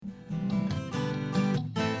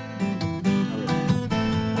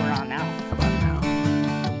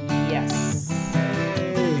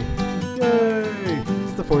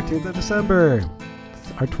14th of December.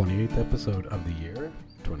 It's our 28th episode of the year,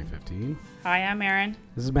 2015. Hi, I'm Erin.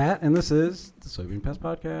 This is Matt, and this is the Soybean Pest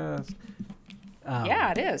Podcast. Yeah,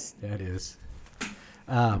 it is. Yeah, it is.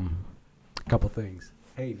 A couple things.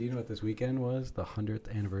 Hey, do you know what this weekend was? The 100th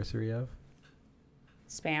anniversary of?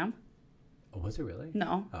 Spam? Oh, was it really?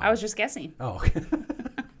 No, Oh. I was just guessing. Oh.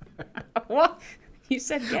 What? You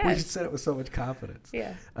said We yes. said it with so much confidence.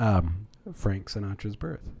 Yes. Frank Sinatra's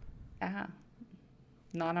birth.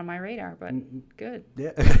 Not on my radar, but good.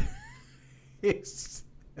 Yeah. Yes.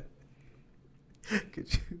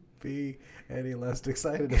 Could you be any less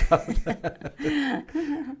excited about that?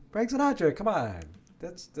 Frank Sinatra, come on.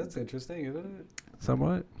 That's interesting, isn't it?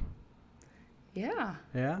 Somewhat. Yeah.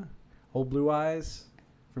 Yeah. Old Blue Eyes,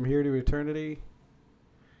 From Here to Eternity.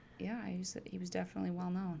 Yeah, he was definitely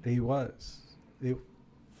well known. He was.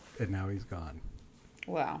 And now he's gone.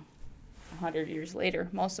 Well, 100 years later,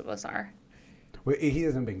 most of us are. Well, he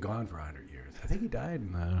hasn't been gone for 100 years. I think he died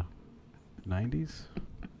in the 90s.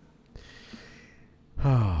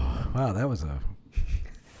 Oh, wow, that was a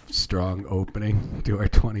strong opening to our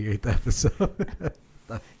 28th episode.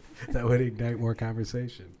 That would ignite more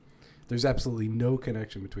conversation. There's absolutely no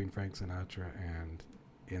connection between Frank Sinatra and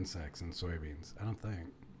insects and soybeans, I don't think.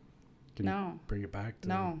 Can you bring it back to...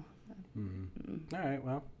 No. All right,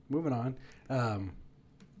 well, moving on.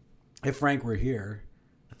 If Frank were here,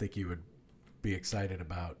 I think he would be excited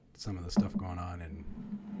about some of the stuff going on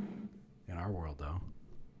in our world, though.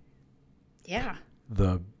 Yeah.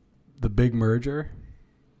 The big merger.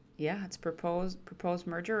 Yeah, it's proposed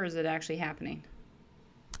merger, or is it actually happening?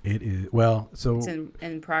 It is. Well, so It's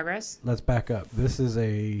in progress. let's back up. This is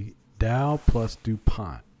a Dow plus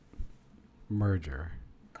DuPont merger.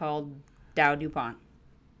 Called Dow DuPont.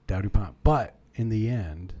 Dow DuPont. But in the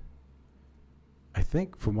end, I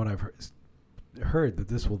think from what I've heard that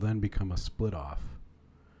this will then become a split off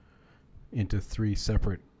into three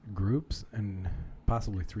separate groups and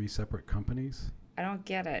possibly three separate companies. I don't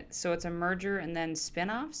get it. So it's a merger and then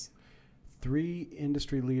spin-offs? Three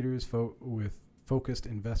industry leaders with focused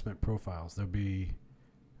investment profiles. There'll be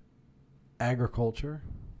agriculture,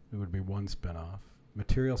 it would be one spinoff,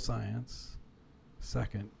 material science,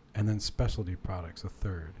 second, and then specialty products, a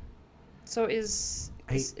third. So is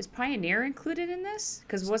Pioneer included in this?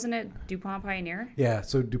 Because wasn't it DuPont Pioneer? Yeah,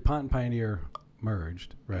 so DuPont and Pioneer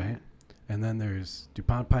merged, right? Yeah. And then there's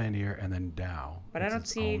DuPont Pioneer and then Dow. But I don't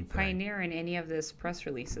see Pioneer in any of this press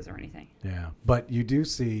releases or anything. Yeah, but you do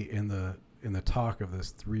see in the talk of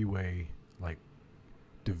this three-way like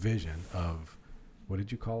division of, what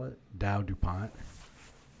did you call it? Dow DuPont.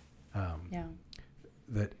 Yeah.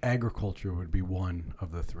 That agriculture would be one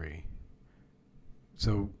of the three.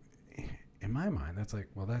 So in my mind, that's like,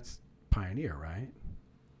 well, that's Pioneer, right?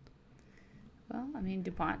 Well, I mean,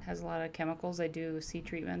 DuPont has a lot of chemicals. They do seed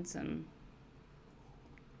treatments and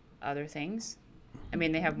other things. I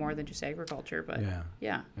mean, they have more than just agriculture, but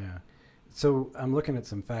yeah. So I'm looking at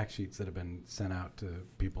some fact sheets that have been sent out to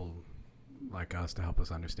people like us to help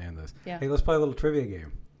us understand this. Yeah. Hey, let's play a little trivia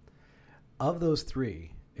game. Of those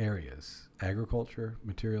three areas, agriculture,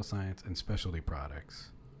 material science, and specialty products,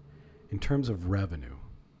 in terms of revenue,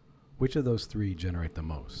 which of those three generate the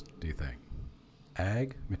most, do you think?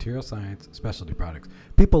 Ag, material science, specialty products.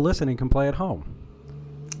 People listening can play at home.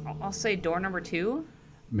 I'll say door number 2.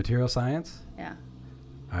 Material science? Yeah.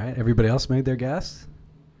 All right. Everybody else made their guess?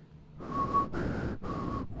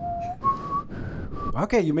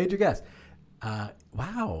 Okay, you made your guess.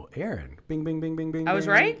 Wow, Erin. Bing, bing, bing, bing, bing. I was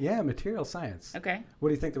bing. right? Yeah, material science. Okay. What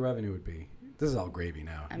do you think the revenue would be? This is all gravy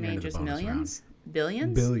now. I You're mean, into the just bonus millions? round.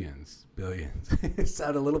 Billions? Billions. It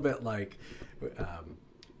sounded a little bit like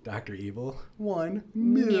Dr. Evil. $1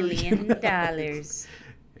 million. $1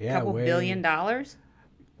 Yeah, Couple $1 billion?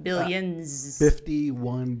 Billions.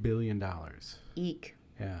 $51 billion. Eek.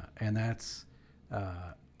 Yeah, and that's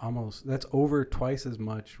that's over twice as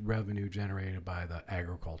much revenue generated by the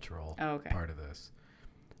agricultural part of this.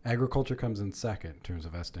 Agriculture comes in second in terms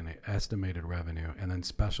of estimated revenue, and then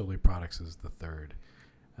specialty products is the third.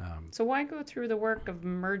 So why go through the work of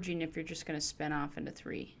merging if you're just going to spin off into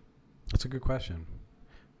 3? That's a good question.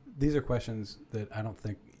 These are questions that I don't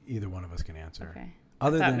think either one of us can answer. Okay. I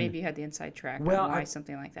thought maybe you had the inside track on why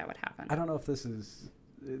something like that would happen. I don't know if this is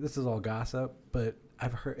all gossip, but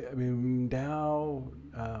I've heard. I mean, Dow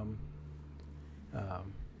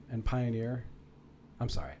and Pioneer. I'm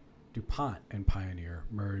sorry, DuPont and Pioneer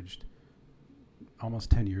merged almost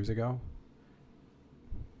 10 years ago.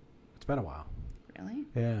 It's been a while. Really?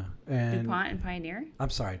 Yeah. And DuPont and Pioneer? I'm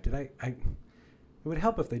sorry. Did I? It would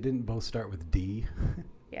help if they didn't both start with D.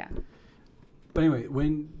 Yeah. But anyway,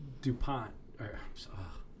 when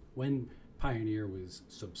Pioneer was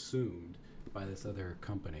subsumed by this other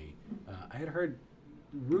company. I had heard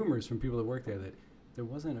rumors from people that worked there that there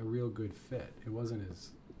wasn't a real good fit. It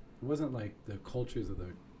wasn't like the cultures of the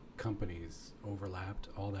companies overlapped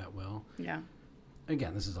all that well. Yeah.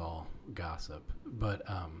 Again, this is all gossip, but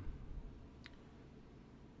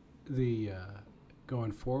the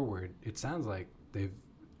going forward, it sounds like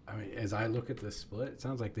as I look at this split, it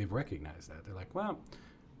sounds like they've recognized that. They're like, well,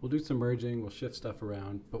 we'll do some merging, we'll shift stuff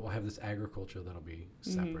around, but we'll have this agriculture that'll be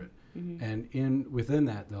separate. Mm-hmm. And within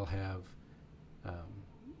that, they'll have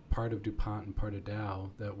part of DuPont and part of Dow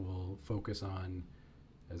that will focus on,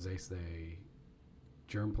 as they say,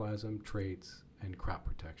 germplasm, traits, and crop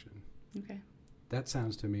protection. Okay. That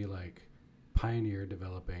sounds to me like Pioneer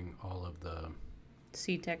developing all of the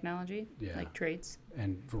seed technology, like traits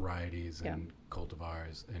and varieties and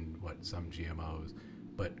cultivars and some GMOs,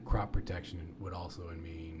 but crop protection would also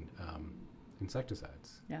mean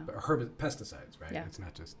insecticides, but pesticides, right? Yeah. It's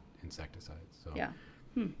not just insecticides. So yeah.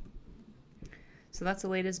 So that's the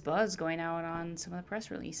latest buzz going out on some of the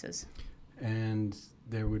press releases. And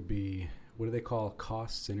there would be, what do they call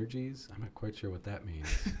cost synergies? I'm not quite sure what that means.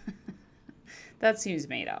 That seems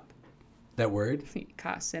made up. That word?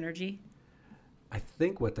 Cost synergy. I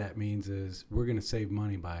think what that means is we're going to save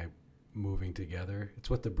money by moving together. It's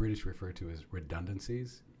what the British refer to as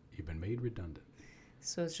redundancies. You've been made redundant.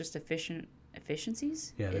 So it's just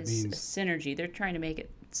efficiencies? Yeah, that means synergy. They're trying to make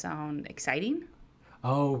it sound exciting.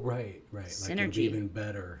 Oh, right. Synergy. Like it'll be even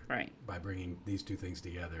better right. by bringing these two things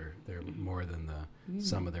together. They're more than the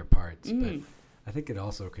sum of their parts. But I think it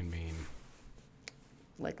also can mean...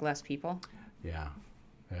 like less people? Yeah.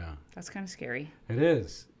 That's kind of scary. It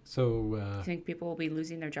is. So... you think people will be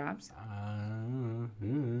losing their jobs?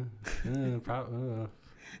 Probably.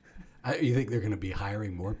 You think they're going to be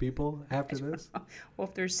hiring more people after this? Well,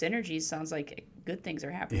 if there's synergies, sounds like good things are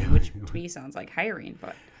happening, which to me sounds like hiring.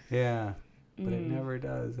 But yeah, but it never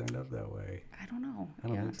does end up that way. I don't know. I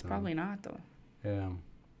don't think it's so. probably not, though. Yeah.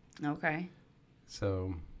 Okay.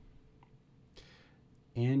 So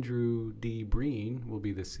Andrew D. Breen will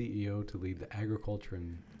be the CEO to lead the Agriculture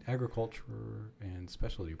and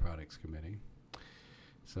Specialty Products Committee.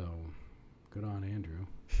 So good on Andrew.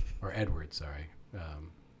 Or Edward, sorry.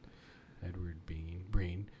 Edward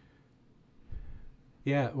Breen.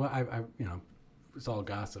 Yeah, well, I it's all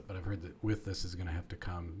gossip, but I've heard that with this is going to have to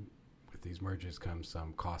come, with these mergers comes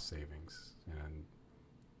some cost savings,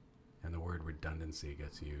 and the word redundancy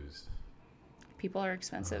gets used. People are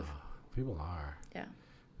expensive. People are. Yeah.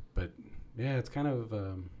 But yeah, it's kind of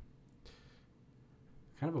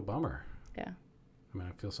a bummer. Yeah. I mean,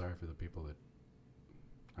 I feel sorry for the people that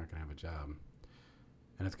aren't going to have a job,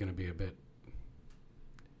 and it's going to be a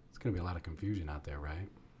lot of confusion out there, right?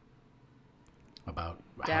 About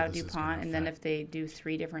Dow, how this DuPont, is gonna and then if they do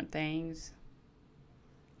 3 different things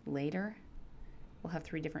later, we'll have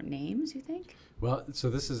 3 different names, you think? Well,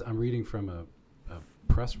 so I'm reading from a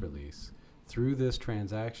press release. Through this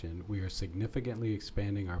transaction, we are significantly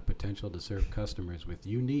expanding our potential to serve customers with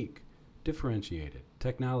unique, differentiated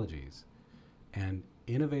technologies and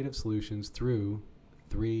innovative solutions through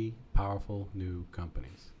 3 powerful new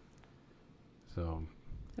companies. So...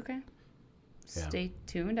 okay. Yeah. Stay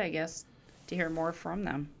tuned, I guess, to hear more from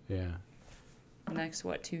them. Yeah. Next,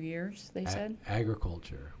 2 years, they said?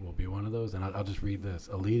 Agriculture will be one of those. And I'll just read this.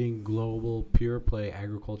 A leading global pure-play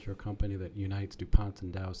agriculture company that unites DuPont's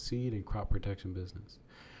and Dow's seed and crop protection business.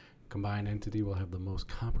 Combined entity will have the most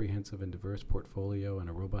comprehensive and diverse portfolio and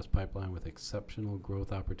a robust pipeline with exceptional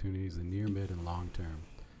growth opportunities in near, mid, and long term.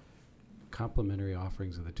 Complementary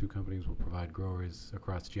offerings of the 2 companies will provide growers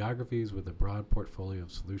across geographies with a broad portfolio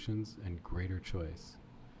of solutions and greater choice.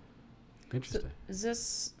 Interesting. So is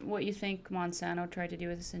this what you think Monsanto tried to do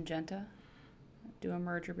with Syngenta? Do a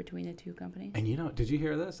merger between the 2 companies? And did you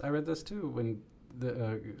hear this? I read this too when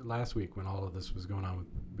last week when all of this was going on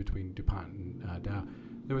between DuPont and Dow.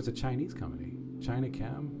 There was a Chinese company, China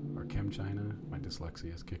Chem or Chem China, my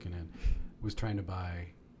dyslexia is kicking in, was trying to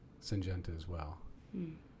buy Syngenta as well.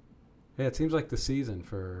 Yeah, it seems like the season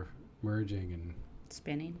for merging and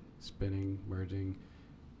spinning, merging.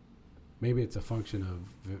 Maybe it's a function of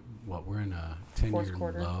we're in a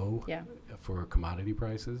 10-year low for commodity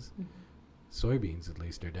prices. Soybeans, at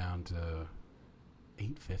least, are down to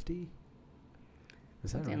 $8.50.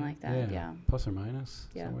 Is something that right? like that? Yeah. Plus or minus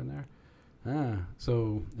somewhere in there.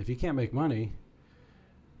 So if you can't make money,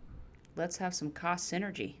 let's have some cost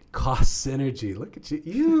synergy. Cost synergy. Look at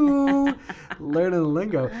you learning the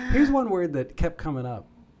lingo. Here's one word that kept coming up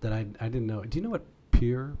that I didn't know. Do you know what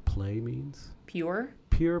pure play means? Pure?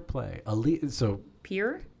 Pure play. So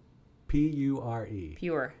pure? Pure.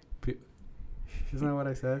 Pure. Isn't that what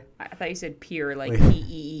I said? I thought you said pure, like Ladies-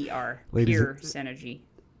 P-E-E-R. Ladies- Pure synergy.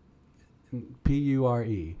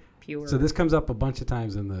 P-U-R-E. Pure. So this comes up a bunch of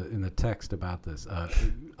times in the text about this.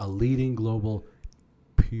 A leading global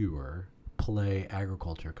pure play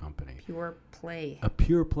agriculture company. Pure play. A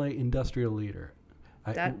pure play industrial leader.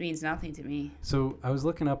 That means nothing to me. So I was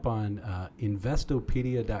looking up on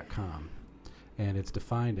Investopedia.com, and it's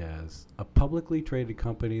defined as a publicly traded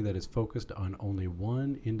company that is focused on only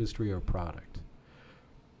one industry or product.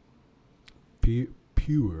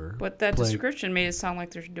 Pure. But that play. description made it sound like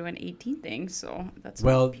they're doing 18 things, so that's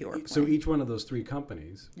Well, not pure play. so each one of those three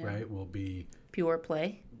companies, Yeah. right, will be, Pure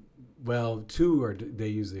play? well, two are, they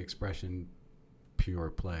use the expression pure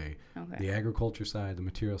play. Okay. The agriculture side, the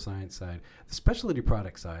material science side, the specialty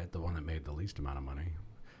product side, the one that made the least amount of money.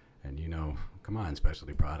 And come on,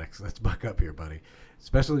 specialty products, let's buck up here, buddy.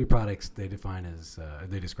 Specialty products they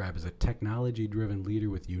describe as a technology-driven leader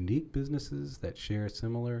with unique businesses that share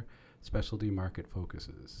similar specialty market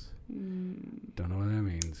focuses. Don't know what that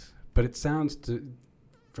means, but it sounds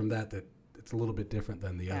from that it's a little bit different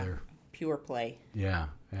than the other. Pure play Yeah.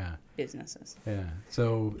 businesses. Yeah.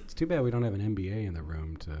 So it's too bad we don't have an MBA in the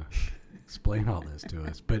room to explain all this to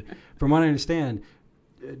us. But from what I understand,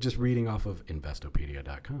 just reading off of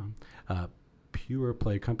Investopedia.com, pure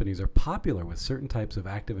play companies are popular with certain types of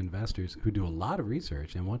active investors who do a lot of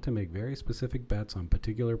research and want to make very specific bets on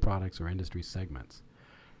particular products or industry segments.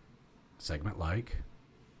 Segment like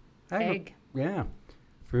Egg. Yeah.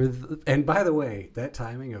 And by the way, that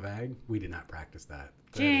timing of ag, we did not practice that.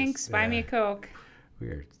 Jinx, buy me a Coke. We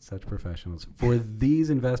are such professionals. For these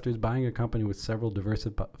investors, buying a company with several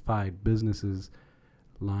diversified business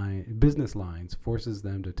lines forces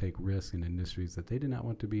them to take risks in industries that they did not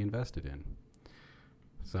want to be invested in.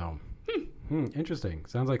 So, interesting.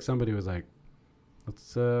 Sounds like somebody was like,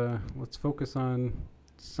 let's focus on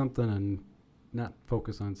something and not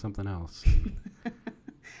focus on something else.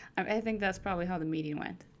 I think that's probably how the meeting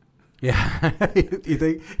went. Yeah, you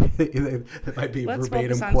think that might be Let's verbatim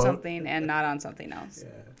focus on quote? something and not on something else.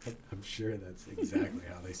 Yeah, I'm sure that's exactly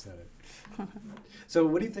how they said it. So,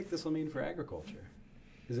 what do you think this will mean for agriculture?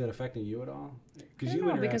 Is it affecting you at all? I don't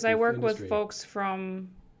know, because I work with folks from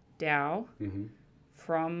Dow, Mm-hmm.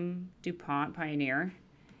 from DuPont Pioneer,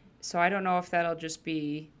 so I don't know if that'll just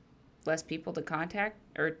be less people to contact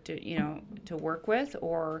or to work with,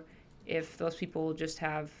 or if those people will just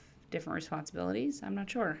have different responsibilities. I'm not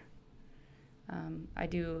sure. I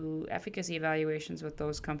do efficacy evaluations with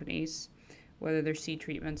those companies, whether they're seed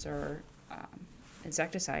treatments or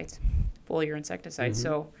insecticides, foliar insecticides. Mhm.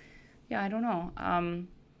 So, yeah, I don't know.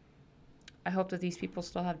 I hope that these people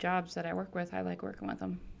still have jobs that I work with. I like working with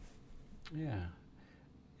them. Yeah.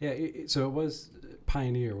 So it was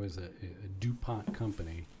Pioneer was a DuPont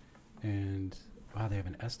company, and wow, they have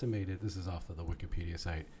an estimated. This is off of the Wikipedia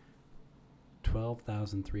site.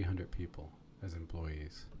 12,300 people as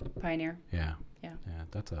employees. Pioneer. Yeah. Yeah. Yeah.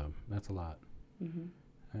 That's a lot. Mm-hmm.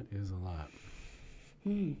 That is a lot.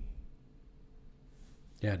 Hmm.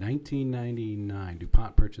 Yeah. 1999,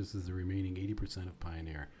 DuPont purchases the remaining 80% of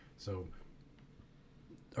Pioneer. So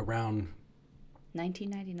around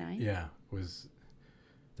 1999. yeah was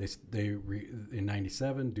in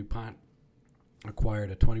 97 DuPont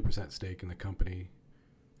acquired a 20% stake in the company,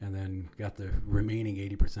 and then got the remaining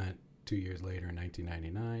 80% 2 years later in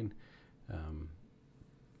 1999.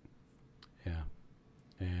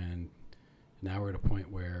 And now we're at a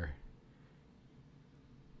point where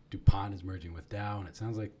DuPont is merging with Dow, and it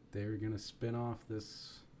sounds like they're going to spin off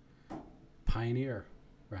this Pioneer,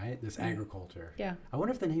 right? This agriculture. Yeah. I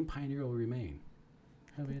wonder if the name Pioneer will remain.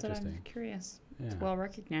 That'd be That's what interesting. I'm curious. Yeah. It's well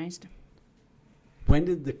recognized. When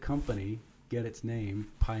did the company get its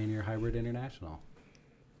name, Pioneer Hybrid International?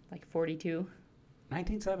 Like 42.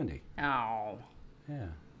 1970. Oh. Yeah.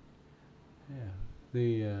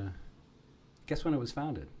 The guess when it was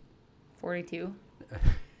founded? 42.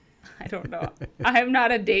 I don't know. I'm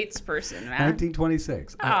not a dates person, man.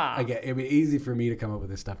 1926. Ah. I get it'd be easy for me to come up with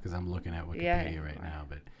this stuff because I'm looking at Wikipedia Yeah. right now.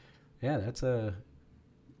 But yeah, that's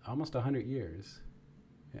almost 100 years.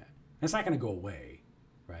 Yeah, it's not going to go away,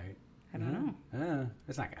 right? I don't know.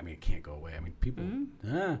 It's not. I mean, it can't go away. I mean, people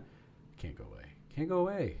can't go away. Can't go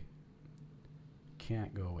away.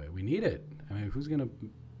 Can't go away. We need it. I mean, who's going to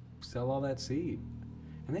sell all that seed?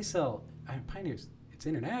 And they sell. Pioneers. It's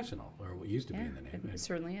international, or what used to be in the name. It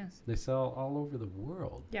certainly is. They sell all over the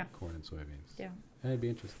world. Yeah. Corn and soybeans. Yeah. That'd be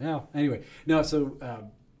interesting. Now, anyway, no. So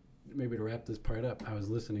maybe to wrap this part up, I was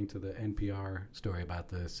listening to the NPR story about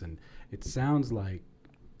this, and it sounds like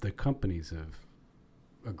the companies have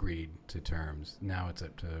agreed to terms. Now it's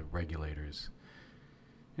up to regulators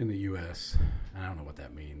in the U.S. And I don't know what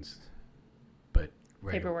that means, but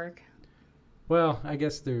paperwork. Well, I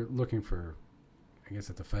guess they're looking for, I guess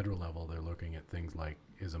at the federal level, they're looking at things like,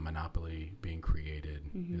 is a monopoly being created?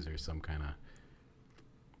 Mhm. Is there some kind of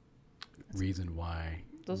reason why?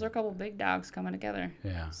 Those are a couple big dogs coming together.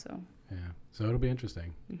 Yeah. So. Yeah. So it'll be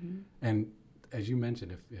interesting. Mm-hmm. And as you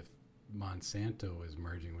mentioned, if Monsanto is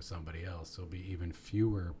merging with somebody else, there'll be even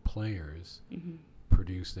fewer players Mm-hmm.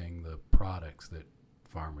 producing the products that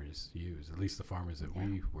farmers use, at least the farmers that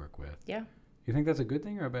we work with. Yeah. You think that's a good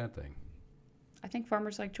thing or a bad thing? I think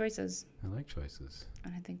farmers like choices, I like choices.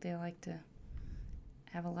 and I think they like to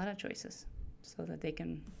have a lot of choices so that they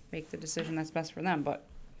can make the decision that's best for them. But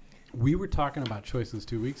We were talking about choices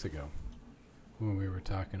 2 weeks ago when we were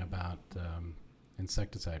talking about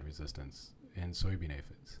insecticide resistance in soybean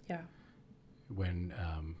aphids. yeah, When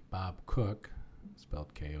Bob Cook,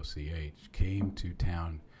 spelled Koch, came to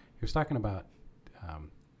town, he was talking about,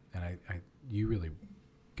 and you really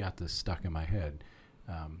got this stuck in my head.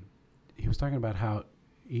 He was talking about how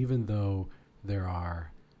even though there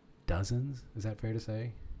are dozens, is that fair to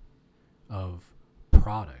say, of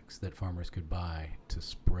products that farmers could buy to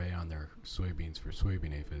spray on their soybeans for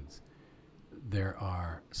soybean aphids, there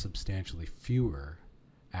are substantially fewer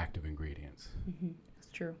active ingredients. mm-hmm. That's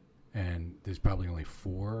true. And there's probably only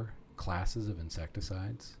 4 classes of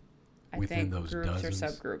insecticides I within think those groups dozens. or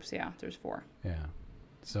subgroups. Yeah, there's 4. Yeah.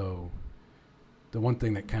 So the one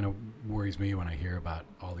thing that kind of worries me when I hear about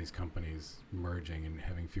all these companies merging and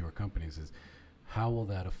having fewer companies is how will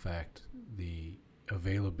that affect the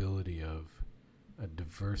availability of a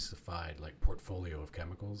diversified like portfolio of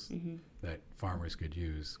chemicals Mm-hmm. that farmers could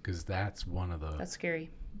use? Because that's one of the That's scary.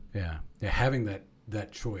 yeah having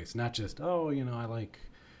that choice, not just I like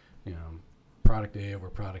product A over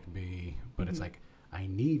product B, but it's Mhm. like I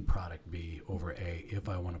need product B over A if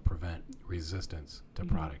I want to prevent resistance to Mhm.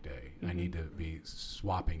 product A. I Mhm. need to be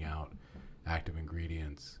swapping out active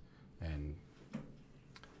ingredients, and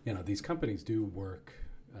these companies do work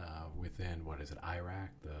within what is it, IRAC,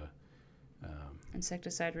 the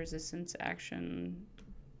Insecticide Resistance Action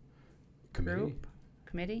committee.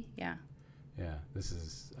 Committee. Yeah. Yeah, this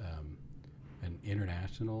is an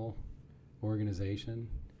international organization,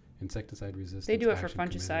 insecticide resistance. They do it for Action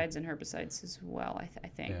Committee. fungicides and herbicides as well, I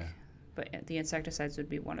think. Yeah. But the insecticides would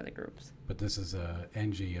be one of the groups. But this is a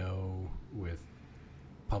NGO with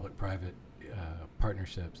public-private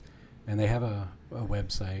partnerships, and they have a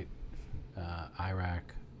website, IRAC,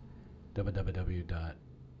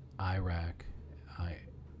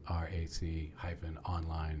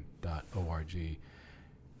 www.irac-online.org,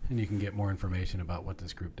 and you can get more information about what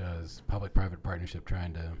this group does. Public-private partnership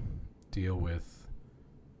trying to deal with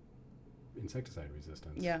insecticide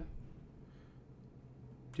resistance. Yeah.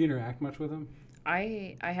 Do you interact much with them?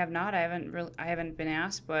 I have not. I haven't been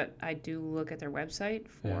asked, but I do look at their website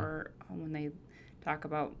for when they talk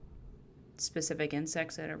about specific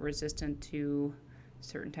insects that are resistant to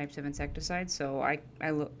certain types of insecticides. So I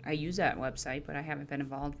use that website, but I haven't been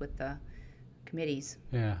involved with the committees.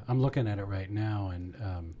 Yeah, I'm looking at it right now,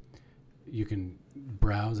 and you can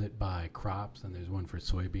browse it by crops, and there's one for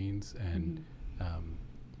soybeans, and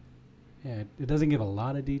it doesn't give a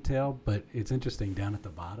lot of detail, but it's interesting down at the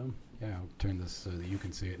bottom. Yeah, I'll turn this so that you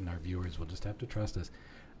can see it, and our viewers will just have to trust us.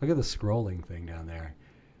 Look at the scrolling thing down there.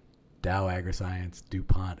 Dow AgroScience,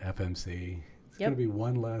 DuPont, FMC. It's going to be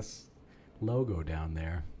one less logo down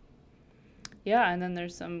there. Yeah, and then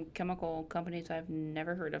there's some chemical companies I've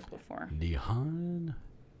never heard of before. Nihon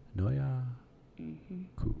Noya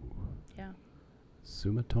Ku. Yeah.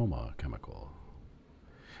 Sumitomo Chemical.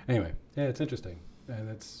 Anyway, yeah, it's interesting. And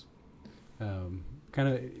that's kind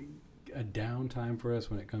of a downtime for us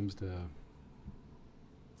when it comes to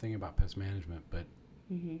thinking about pest management, but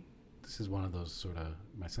this is one of those sort of,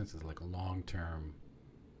 my sense is like long-term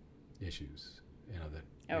issues, that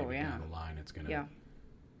maybe down the line it's going to,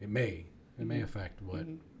 it may affect what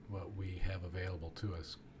we have available to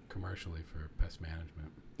us commercially for pest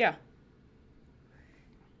management. Yeah.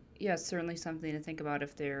 Yeah, it's certainly something to think about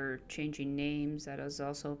if they're changing names. That is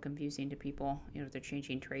also confusing to people, if they're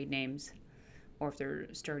changing trade names or if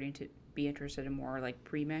they're starting to be interested in more like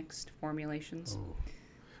pre-mixed formulations. Oh.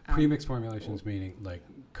 Pre-mixed formulations meaning like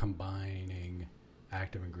combining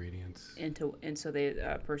active ingredients and so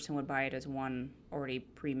the person would buy it as one already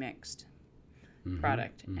pre-mixed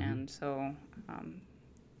product, and so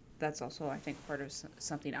that's also I think part of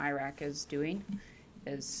something IRAC is doing,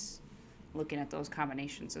 is looking at those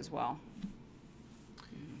combinations as well.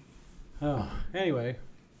 Oh, anyway,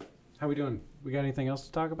 how we doing? We got anything else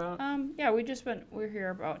to talk about? Yeah, we're here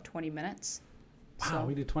about 20 minutes. Wow, So,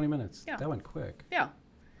 we did 20 minutes. Yeah. That went quick. yeah.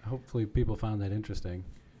 Hopefully people found that interesting.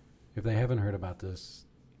 If they haven't heard about this,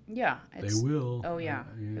 Yeah. They will. Oh, yeah.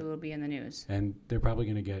 It will be in the news. And they're probably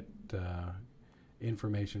going to get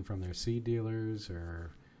information from their seed dealers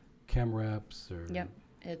or chem reps or. Yep.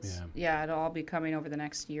 It'll all be coming over the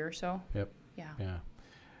next year or so. Yep. Yeah. Yeah.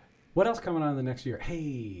 What else coming on in the next year?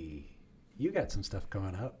 Hey, you got some stuff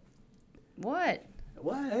coming up. What?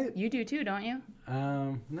 What? You do too, don't you?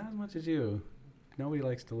 Not as much as you. Nobody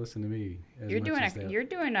likes to listen to me. You're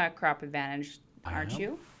doing a crop advantage, aren't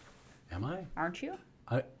you? Am I? Aren't you?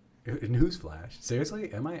 Newsflash.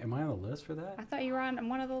 Seriously? Am I on the list for that? I thought you were on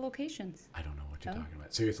one of the locations. I don't know what you're talking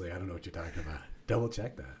about. Seriously, I don't know what you're talking about. Double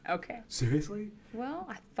check that. Okay. Seriously? Well,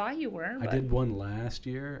 I thought you were. I did one last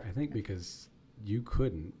year, I think, because you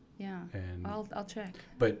couldn't. Yeah. And I'll check.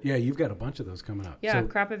 But yeah, you've got a bunch of those coming up. Yeah,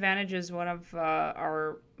 Crop Advantage is one of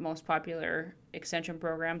our most popular extension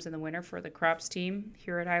programs in the winter for the crops team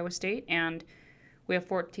here at Iowa State, and we have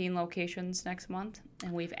 14 locations next month,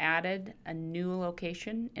 and we've added a new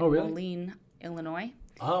location in Moline, Illinois.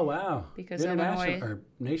 Oh wow! Because Illinois or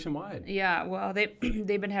nationwide. Yeah, well, they've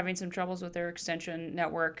been having some troubles with their extension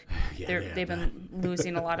network. They've been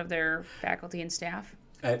losing a lot of their faculty and staff.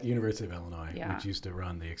 At University of Illinois, which used to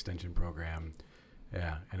run the extension program.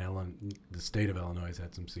 Yeah, and the state of Illinois has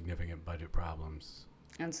had some significant budget problems.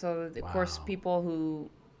 And so, of course, people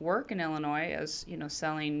who work in Illinois as,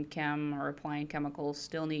 selling chem or applying chemicals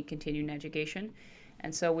still need continuing education.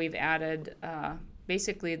 And so we've added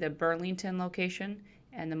basically the Burlington location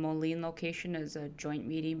and the Moline location is a joint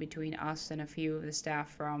meeting between us and a few of the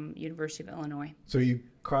staff from University of Illinois. So you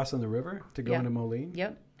crossing the river to go into Moline?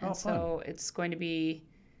 Yep. And so it's going to be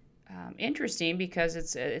interesting because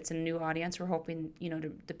it's a new audience. We're hoping,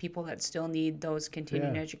 the people that still need those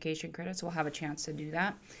continuing education credits will have a chance to do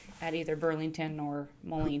that at either Burlington or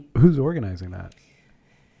Moline. Who's organizing that?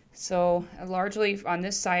 So largely on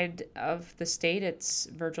this side of the state, it's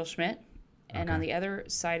Virgil Schmidt. And on the other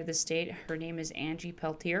side of the state, her name is Angie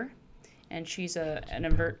Peltier. And she's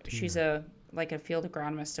she's a field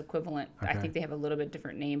agronomist equivalent. Okay. I think they have a little bit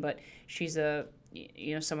different name, but she's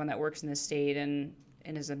someone that works in the state and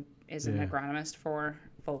is an agronomist for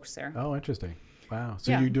folks there. Oh, interesting. Wow.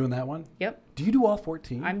 So you're doing that one? Yep. Do you do all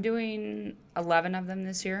 14? I'm doing 11 of them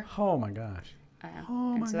this year. Oh, my gosh.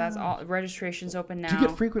 That's all. Registration's open now. Do you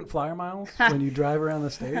get frequent flyer miles when you drive around the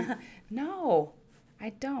state? No, I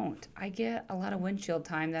don't. I get a lot of windshield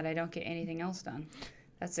time that I don't get anything else done.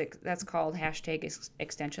 That's called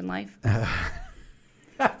 #extension life.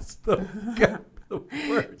 That's the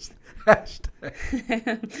worst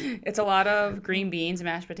hashtag. It's a lot of green beans and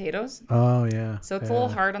mashed potatoes. Oh, yeah. So it's a little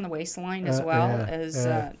hard on the waistline as well as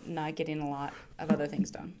not getting a lot of other things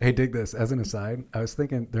done. Hey, dig this. As an aside, I was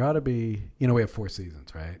thinking there ought to be, we have 4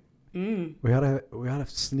 seasons, right? We ought to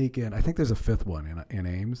sneak in. I think there's a 5th one in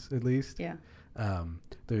Ames, at least. Yeah.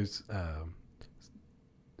 There's,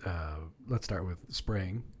 let's start with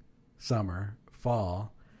spring, summer,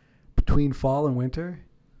 fall. Between fall and winter,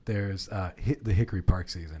 there's the Hickory Park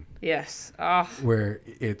season. Yes. Oh. Where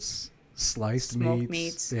it's sliced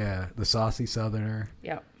meats. Yeah, the saucy Southerner.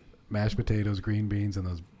 Yep. Mashed potatoes, green beans, and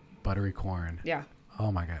those buttery corn. Yeah.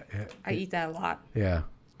 Oh, my God. I eat that a lot. Yeah.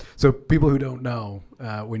 So people who don't know,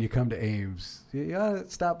 when you come to Ames, you ought to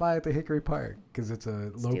stop by at the Hickory Park because it's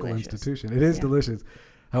a local institution. It is delicious.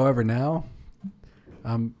 However, now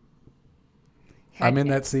I'm in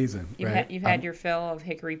that season. You've had your fill of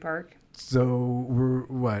Hickory Park? So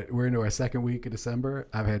we're into our second week of December.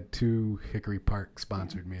 I've had 2 Hickory Park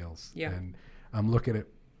sponsored meals. Yeah. And I'm looking at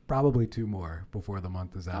probably 2 more before the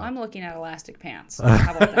month is out. Well, I'm looking at elastic pants.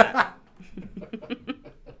 How about that?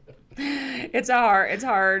 It's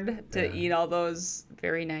hard to eat all those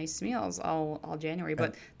very nice meals all January,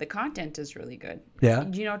 but the content is really good. Yeah.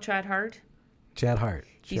 Do you know Chad Hart? Chad Hart.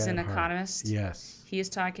 He's an economist. Yes. He is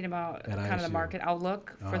talking about kind of the market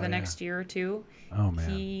outlook for the next year or two. Oh, man.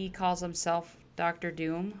 He calls himself Dr.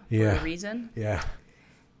 Doom for a reason. Yeah.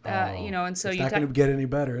 And so it's not going to get any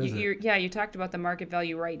better, is it? Yeah, you talked about the market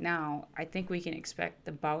value right now. I think we can expect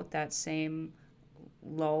about that same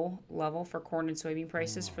low level for corn and soybean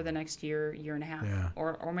prices for the next year and a half,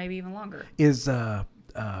 or maybe even longer. Is Elwyn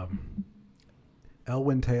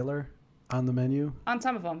Taylor on the menu? On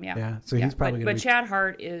some of them, yeah. Yeah, so he's probably But Chad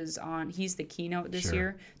Hart is on, he's the keynote this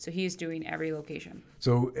year, so he's doing every location.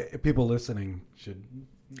 So people listening should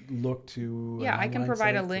look to... Yeah, I can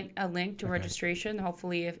provide a link to registration.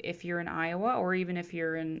 Hopefully, if you're in Iowa, or even if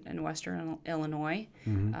you're in western Illinois,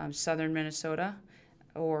 southern Minnesota,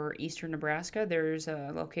 or eastern Nebraska, there's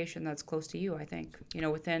a location that's close to you, I think,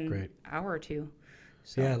 within an hour or two.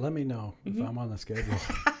 So. Yeah, let me know if I'm on the schedule.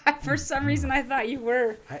 For some reason, I thought you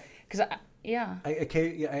were. I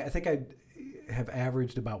think have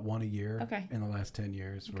averaged about one a year Okay. in the last 10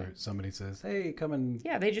 years Okay. where somebody says, hey, come and...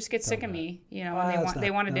 Yeah, they just get sick Tell of that. me, you know, Well, and that's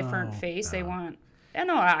they want a not- different no, face. They no. want.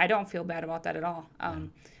 No, I don't feel bad about that at all.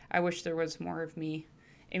 I wish there was more of me.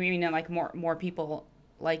 I mean, like more people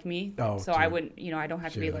like me. Oh, so I to wouldn't, you know, I don't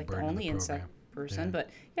have to share be the like the burden of the only insect program. person. Yeah. But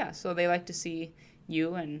yeah, so they like to see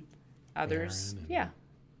you and others. Aaron and- Yeah.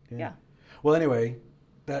 Yeah. Well, anyway,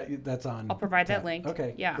 that's on... I'll provide that tap. link.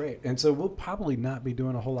 Okay, Yeah. great. And so we'll probably not be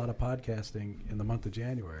doing a whole lot of podcasting in the month of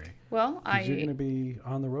January. Well, Because you're going to be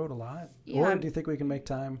on the road a lot. Yeah, Or do you think we can make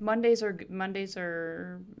time? Mondays are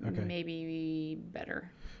Okay. maybe better.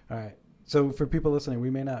 All right. So for people listening, we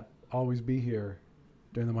may not always be here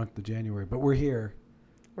during the month of January, but we're here.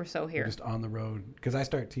 We're so We're here. just on the road because I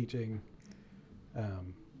start teaching.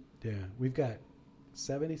 We've got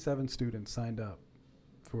 77 students signed up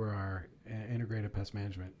for our integrated pest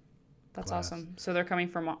management. That's class. awesome. So they're coming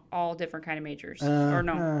from all different kind of majors, or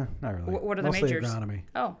no? Not really. What are the Mostly majors? Agronomy,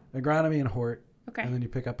 Oh, agronomy and hort, okay. and then you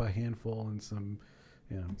pick up a handful and some,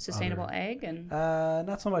 Sustainable other- ag and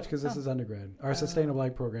Not so much because this Oh. is undergrad. Our sustainable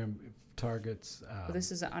ag program targets well,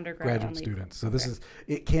 this is an undergrad graduate only. students. So this Okay.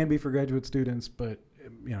 it can be for graduate students, but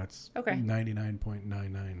it's Okay.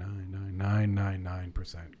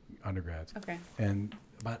 99.9999999% undergrads, Okay. and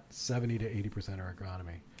about 70 to 80% are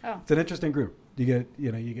agronomy. Oh, It's an interesting group. You get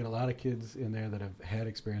a lot of kids in there that have had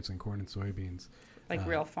experience in corn and soybeans. like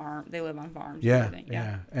real farm. They live on farms. and Yeah, everything.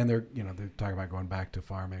 yeah, and they're talking about going back to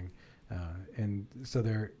farming, and so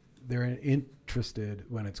they're interested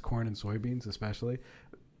when it's corn and soybeans, especially.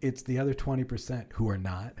 It's the other 20% who are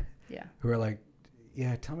not, Yeah. who are like,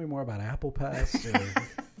 yeah, tell me more about apple pests. Or,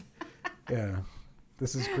 yeah,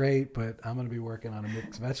 this is great, but I'm going to be working on a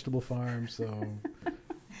mixed vegetable farm, so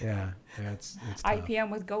yeah, it's tough. IPM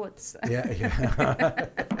with goats. Yeah.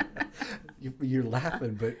 You're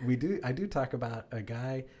laughing, but I do talk about a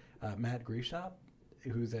guy, Matt Greshop,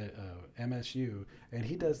 who's at MSU, and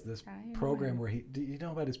he does this I know program him. where do you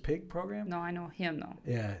know about his pig program? No, I know him though.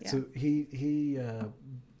 Yeah. Yeah. So he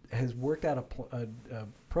has worked out a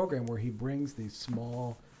program where he brings these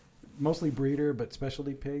small, mostly breeder but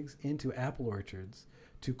specialty pigs into apple orchards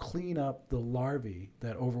to clean up the larvae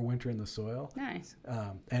that overwinter in the soil. Nice.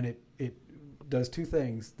 And it does two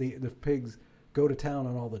things. The pigs go to town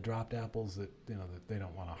on all the dropped apples that that they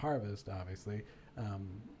don't want to harvest, obviously,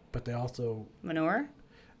 but they also Manure.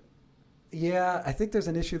 I think there's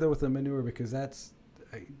an issue though with the manure because I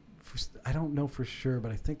don't know for sure,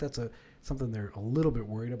 but I think that's something they're a little bit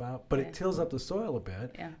worried about. But Yeah. it tills up the soil a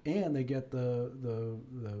bit, Yeah. and they get the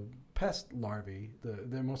pest larvae.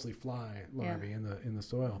 They're mostly fly larvae in the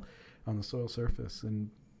soil, on the soil surface, and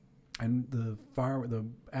the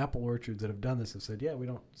apple orchards that have done this have said, we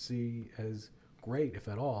don't see as great, if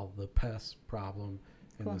at all, the pest problem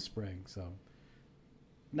in Cool. the spring. So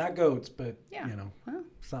not goats, but Yeah. Well.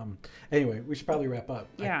 something. Anyway, we should probably wrap up.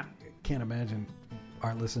 Yeah. I can't imagine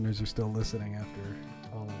our listeners are still listening after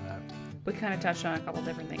all of that. We kind of touched on a couple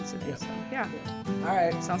different things today. Yeah. So yeah. All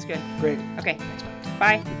right. Sounds good. Great. Okay. Thanks,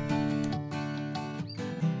 bye. Bye.